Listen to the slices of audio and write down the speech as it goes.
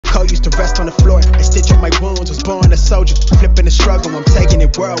used to rest on the floor and stitch up my wounds. Was born a soldier, flipping the struggle, I'm taking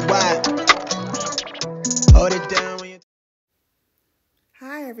it worldwide. Hold it down when you...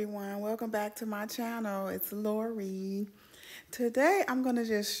 Hi everyone, welcome back to my channel. It's Lori. Today I'm going to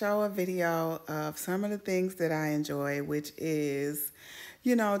just show a video of some of the things that I enjoy, which is,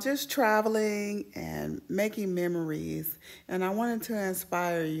 you know, just traveling and making memories. And I wanted to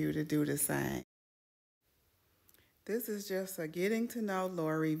inspire you to do the same. This is just a getting to know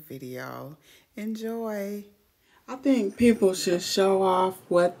Lori video. Enjoy. I think people should show off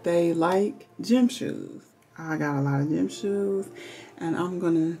what they like. Gym shoes. I got a lot of gym shoes and I'm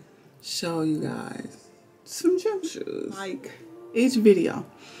gonna show you guys some gym shoes like each video.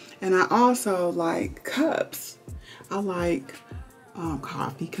 And I also like cups. I like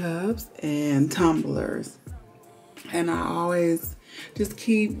coffee cups and tumblers, and I always just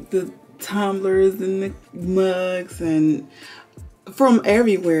keep the tumblers and the mugs and from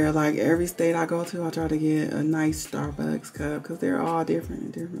everywhere, like every state I go to I try to get a nice Starbucks cup because they're all different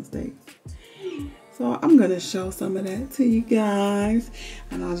in different states. So I'm gonna show some of that to you guys,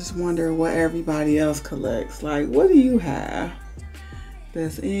 and I just wonder what everybody else collects. Like, what do you have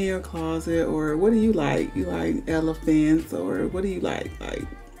that's in your closet, or what do you like? You like elephants, or what do you like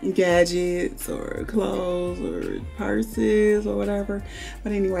gadgets or clothes or purses or whatever?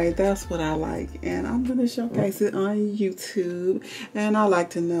 But anyway, that's what I like, and I'm gonna showcase it on YouTube, and I like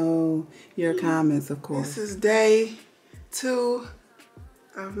to know your comments, of course. This is day 2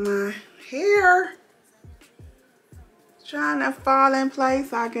 of my hair. Trying to fall in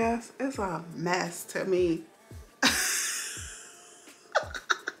place, I guess. It's a mess to me.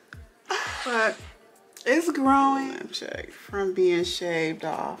 But it's growing. Check from being shaved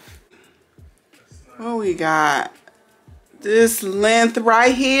off. What we got? This length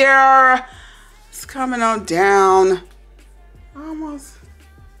right here. It's coming on down. Almost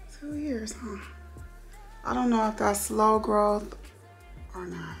 2 years, huh? I don't know if that's slow growth or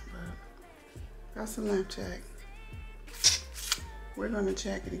not, but that's a length check. We're gonna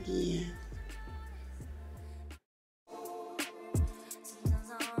check it again.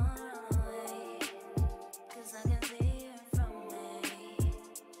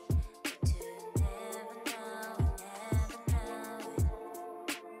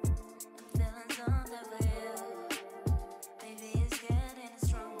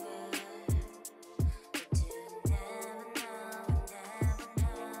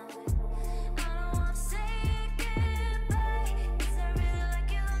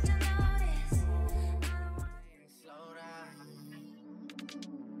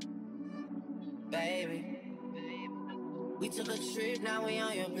 Baby, we took a trip, now we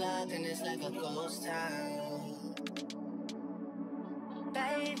on your block, and it's like a ghost town.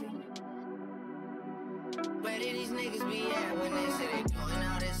 Baby, where did these niggas be at when they say they doing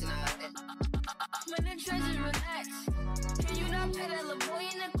all this and all that? When the treasures relax, can you not pay that little boy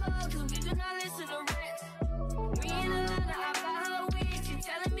in the club, cause we do not listen to rats. We in Atlanta, I buy her weed, she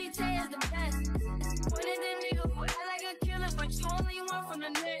telling me Tay is the best. One of the niggas who act like a killer, but you only want from the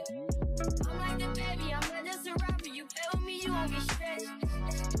net. I'm like the baby, I'm not just a rapper. You play with me, you won't get stretched.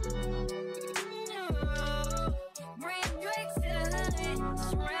 Bring Drakes to the hood,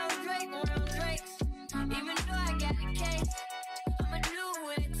 just round Drakes. Even though I got the case, I'ma do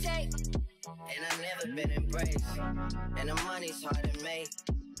what it takes. And I've never been embraced, and the money's hard to make,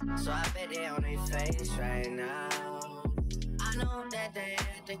 so I bet they on their face right now. I know that they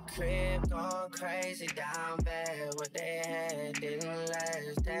at the crib going crazy down bad. What they had didn't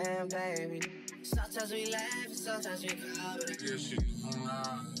last, damn baby. Sometimes we laugh and sometimes we cry, but I guess you know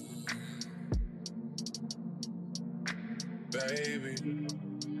now. Baby,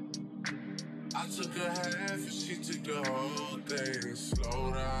 I took a half and she took the whole thing.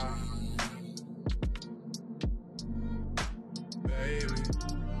 Slow down, baby.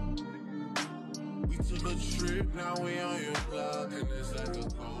 We took a trip, now we on your block, and it's like a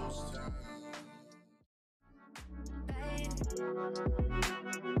ghost town.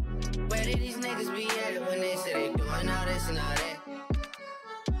 Where did these niggas be at when they say they doing all this and all that?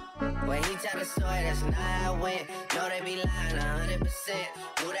 When he tell the story, that's not how it went. No, they be lying 100%.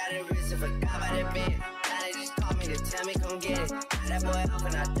 Moved out of the wrist and forgot about the bed. Now they just call me to tell me come get it. Now that boy off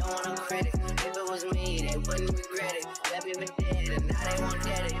and I don't want no credit. If it was me, they wouldn't regret it. That people dead and now they won't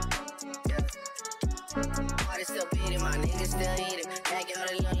get it. Party still beating, my niggas still eating. Backyard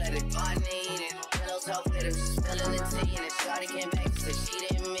it look like the garden eating. Pillows up with him, spilling the tea. And shawty came back and said she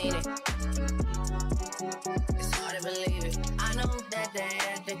didn't mean it. It's hard to believe it. I know that they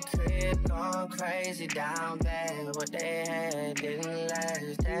at the crib going crazy down bad. What they had didn't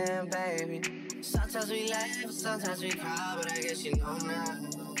last, damn baby. Sometimes we laugh, sometimes we cry, but I guess you know now.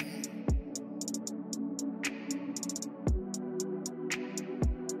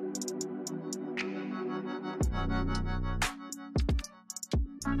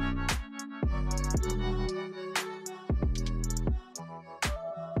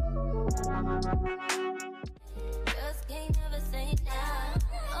 Just can't never say now.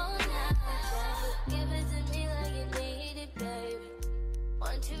 Oh, now. Give it to me like you need it, baby.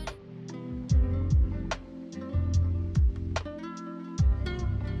 Want you to.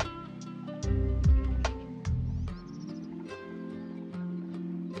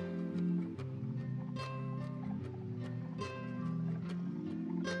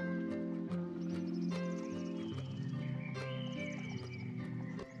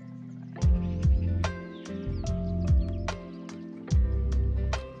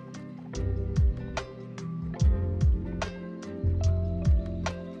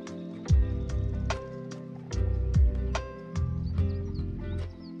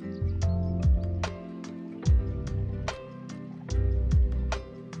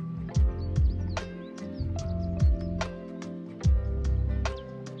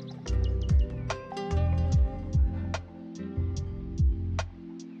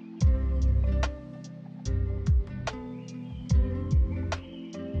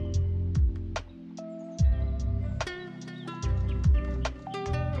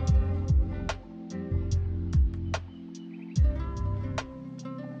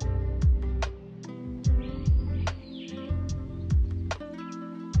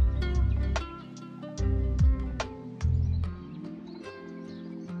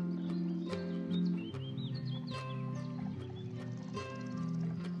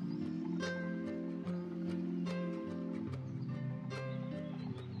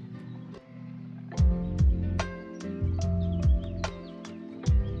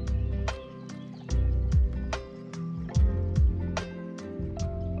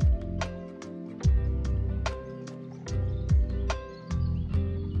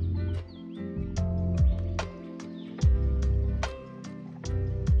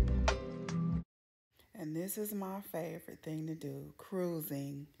 And this is my favorite thing to do,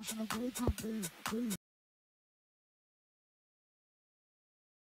 cruising.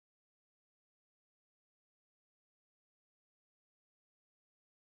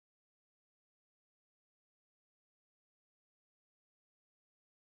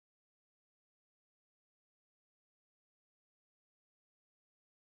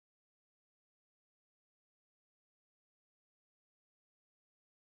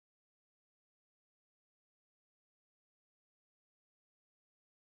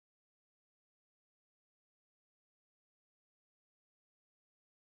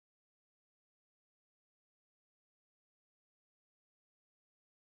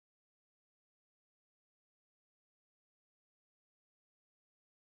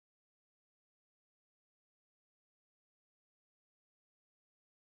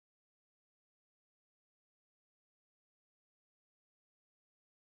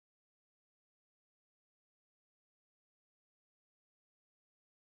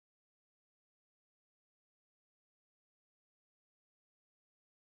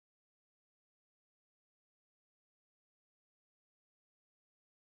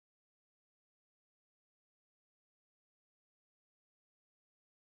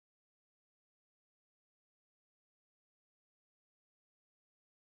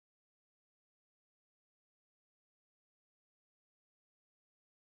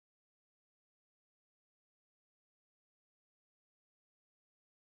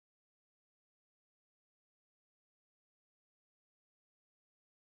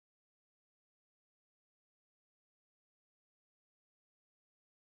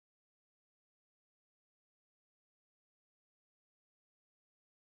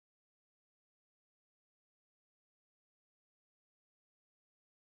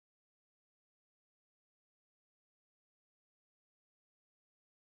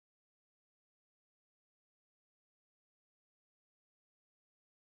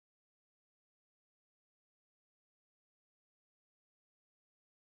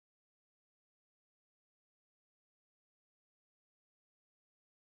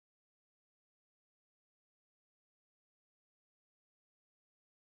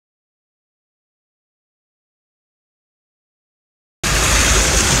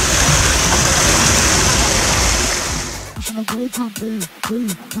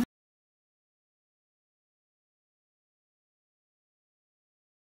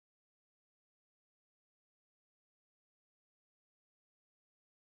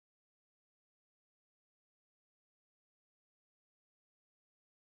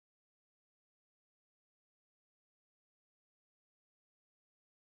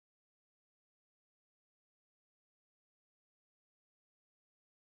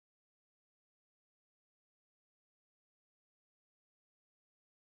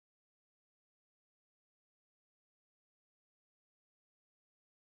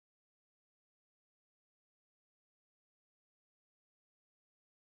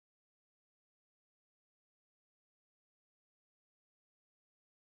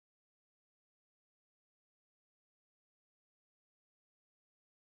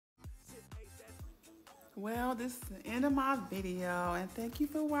 Well, this is the end of my video, and thank you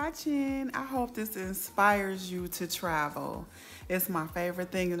for watching. I hope this inspires you to travel. It's my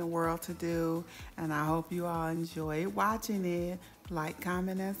favorite thing in the world to do, and I hope you all enjoy watching it. Like,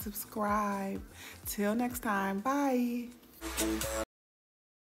 comment, and subscribe. Till next time, bye.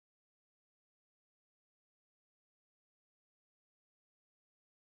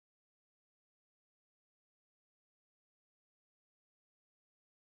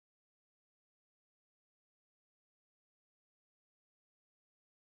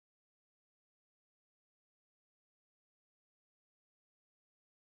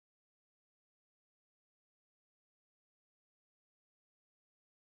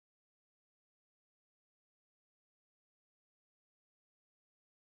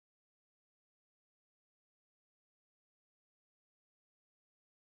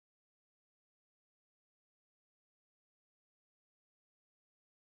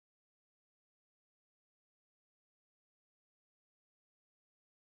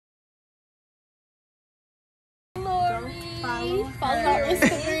 Follow her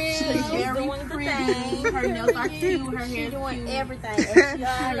Instagram. She's very pretty. Her nails are cute. Her hair is doing everything.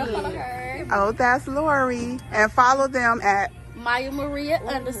 Follow her. Oh, that's Lori. And follow them at Maya Maria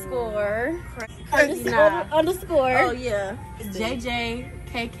underscore. Oh yeah.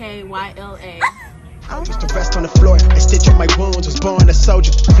 JJKKYLA. Just to rest on the floor and stitch up my wounds. Was born a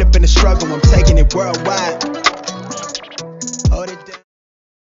soldier, flipping the struggle. I'm taking it worldwide.